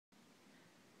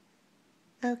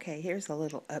Okay, here's a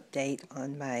little update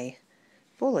on my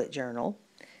bullet journal.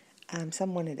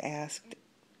 Someone had asked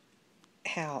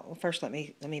how. Well, first, let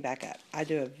me back up. I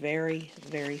do a very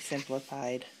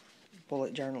simplified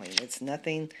bullet journaling. It's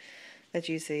nothing that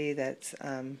you see that's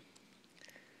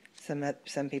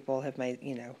some people have made,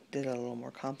 did it a little more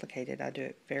complicated. I do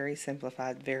it very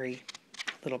simplified, very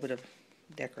little bit of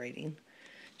decorating,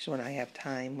 just when I have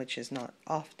time, which is not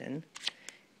often.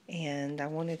 And I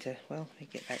wanted to, well, let me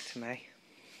get back to my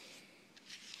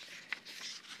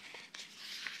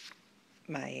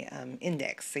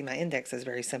index. See, my index is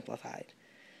very simplified.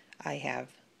 I have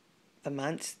the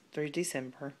months through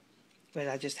December, but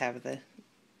I just have the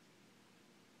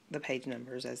page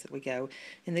numbers as we go.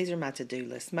 And these are my to-do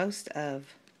lists. Most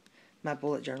of my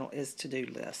bullet journal is to-do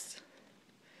lists,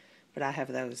 but I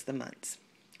have those the months.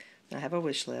 And I have a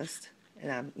wish list,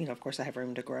 and of course I have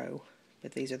room to grow,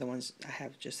 but these are the ones I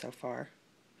have just so far.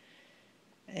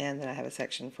 And then I have a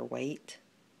section for weight,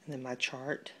 and then my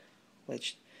chart,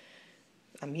 which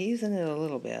I'm using it a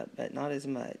little bit, but not as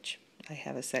much. I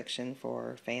have a section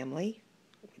for family.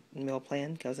 Meal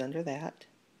plan goes under that.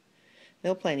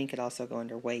 Meal planning could also go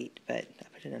under weight, but I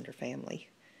put it under family.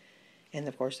 And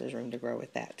of course there's room to grow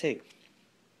with that too.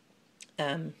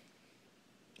 And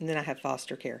then I have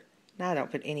foster care. Now I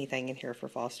don't put anything in here for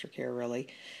foster care really.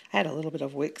 I had a little bit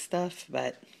of WIC stuff,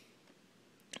 but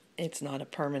it's not a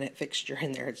permanent fixture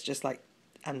in there. It's just like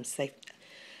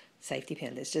safety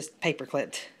pinned. It's just paper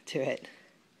clipped to it.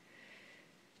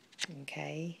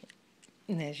 Okay,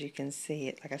 and as you can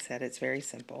see, like I said, it's very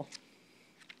simple.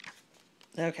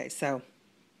 Okay, so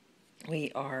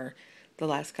we are the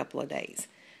last couple of days.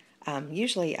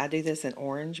 Usually I do this in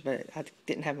orange, but I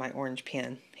didn't have my orange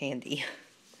pen handy.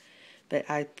 But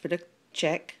I put a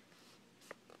check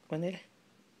when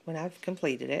I've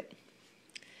completed it.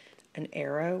 An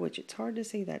arrow, which it's hard to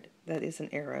see that is an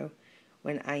arrow,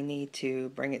 when I need to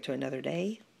bring it to another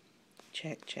day.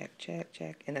 Check, check, check,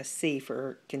 check. And a C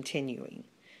for continuing.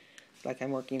 Like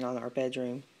I'm working on our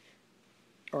bedroom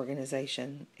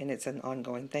organization, and it's an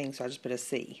ongoing thing, so I just put a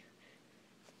C.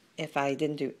 If I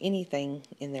didn't do anything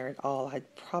in there at all,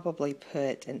 I'd probably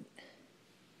put an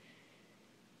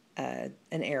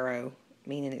arrow,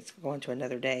 meaning it's going to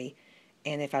another day.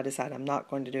 And if I decide I'm not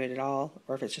going to do it at all,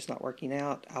 or if it's just not working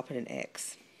out, I'll put an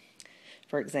X.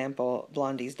 For example,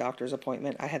 Blondie's doctor's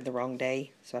appointment, I had the wrong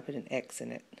day, so I put an X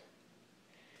in it.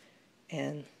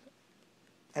 And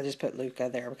I just put Luca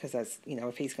there because that's,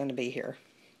 if he's going to be here.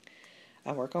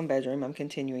 I work on bedroom, I'm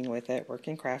continuing with it. Work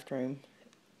in craft room,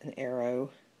 an arrow.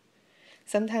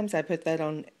 Sometimes I put that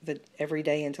on every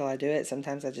day until I do it.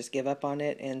 Sometimes I just give up on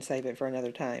it and save it for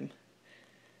another time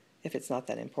if it's not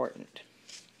that important.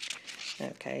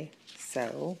 Okay,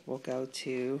 so we'll go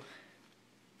to,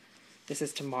 this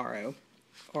is tomorrow,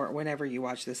 or whenever you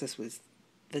watch this. This was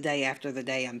the day after the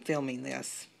day I'm filming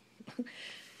this.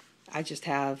 I just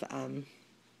have,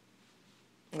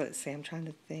 let's see, I'm trying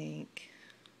to think.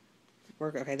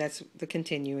 Okay, that's the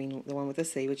continuing, the one with the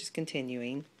C, which is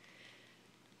continuing.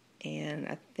 And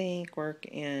I think work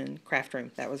in craft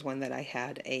room. That was one that I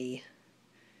had a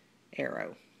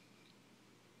arrow.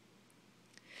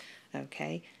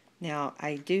 Okay, now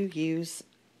I do use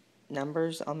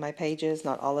numbers on my pages.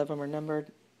 Not all of them are numbered,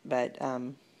 but I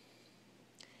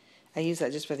use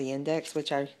that just for the index,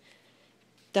 which I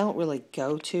don't really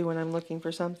go to when I'm looking for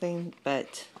something,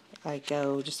 but I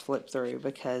just flip through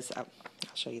because I'll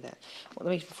show you that. Well,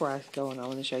 before I go on, I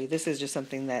want to show you, this is just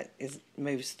something that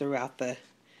moves throughout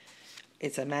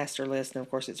it's a master list, and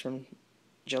of course it's from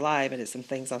July, but it's some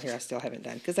things on here I still haven't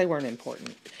done because they weren't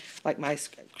important. Like my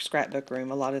scrapbook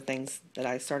room, a lot of things that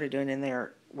I started doing in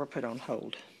there were put on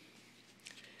hold.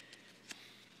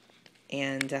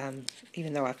 And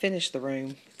even though I finished the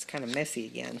room, it's kind of messy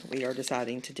again. We are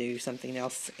deciding to do something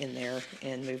else in there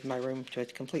and move my room to a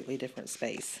completely different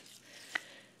space.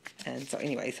 And so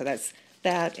anyway, so that's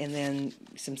that, and then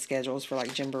some schedules for like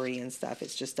Gymboree and stuff.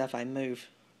 It's just stuff I move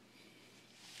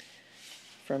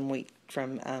from week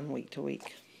to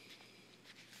week.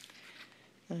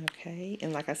 Okay,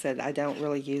 and like I said, I don't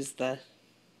really use the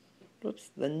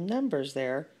numbers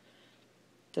there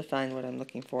to find what I'm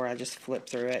looking for. I just flip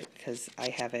through it because I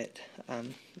have it,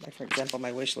 like for example,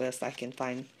 my wish list, I can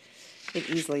find it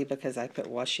easily because I put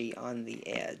washi on the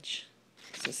edge.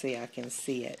 So see, I can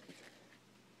see it.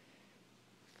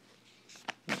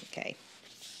 Okay.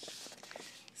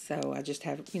 So I just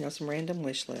have, some random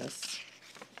wish lists.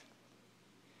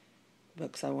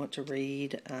 Books I want to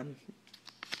read,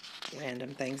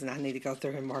 random things, and I need to go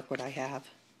through and mark what I have.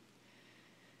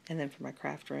 And then for my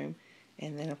craft room.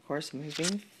 And then, of course,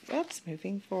 moving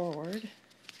forward,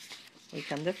 we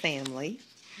come to family.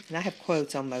 And I have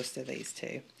quotes on most of these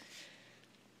too.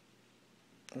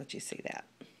 I'll let you see that.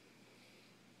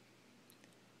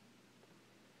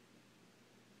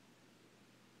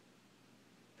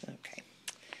 Okay.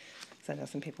 So I know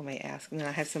some people may ask. And then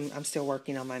I have some, I'm still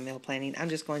working on my meal planning. I'm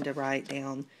just going to write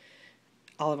down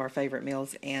all of our favorite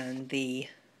meals and the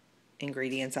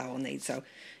ingredients I will need. So,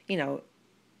 you know,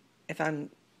 if I'm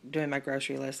doing my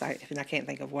grocery list, I can't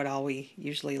think of what all we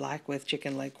usually like with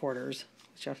chicken leg quarters,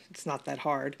 which it's not that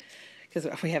hard because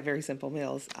we have very simple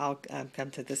meals. I'll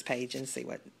come to this page and see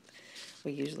what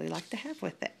we usually like to have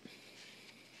with it.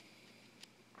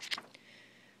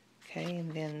 Okay,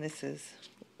 and then this is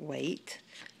weight.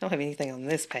 I don't have anything on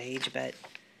this page, but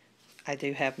I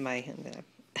do have my,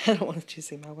 I don't want you to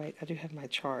see my weight. I do have my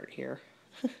chart here.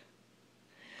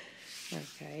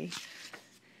 Okay.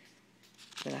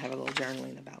 Then I have a little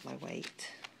journaling about my weight.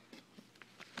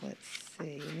 Let's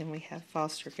see. And then we have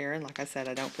foster care. And like I said,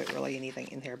 I don't put really anything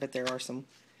in here, but there are some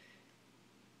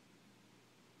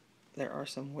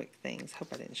WIC things. Hope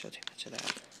I didn't show too much of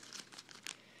that.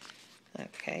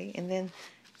 Okay. And then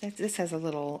this has a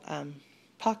little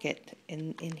pocket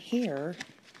in here.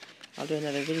 I'll do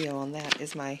another video on that.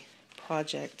 Is my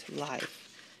project life.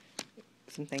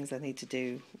 Some things I need to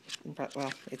do.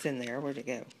 Well, it's in there. Where'd it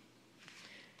go?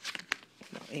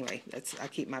 Well, anyway, I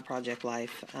keep my project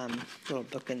life little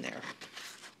book in there.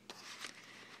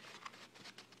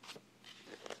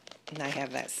 And I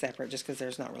have that separate just because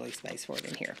there's not really space for it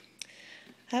in here.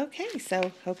 Okay,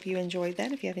 so hope you enjoyed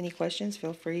that. If you have any questions,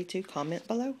 feel free to comment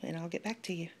below and I'll get back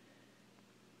to you.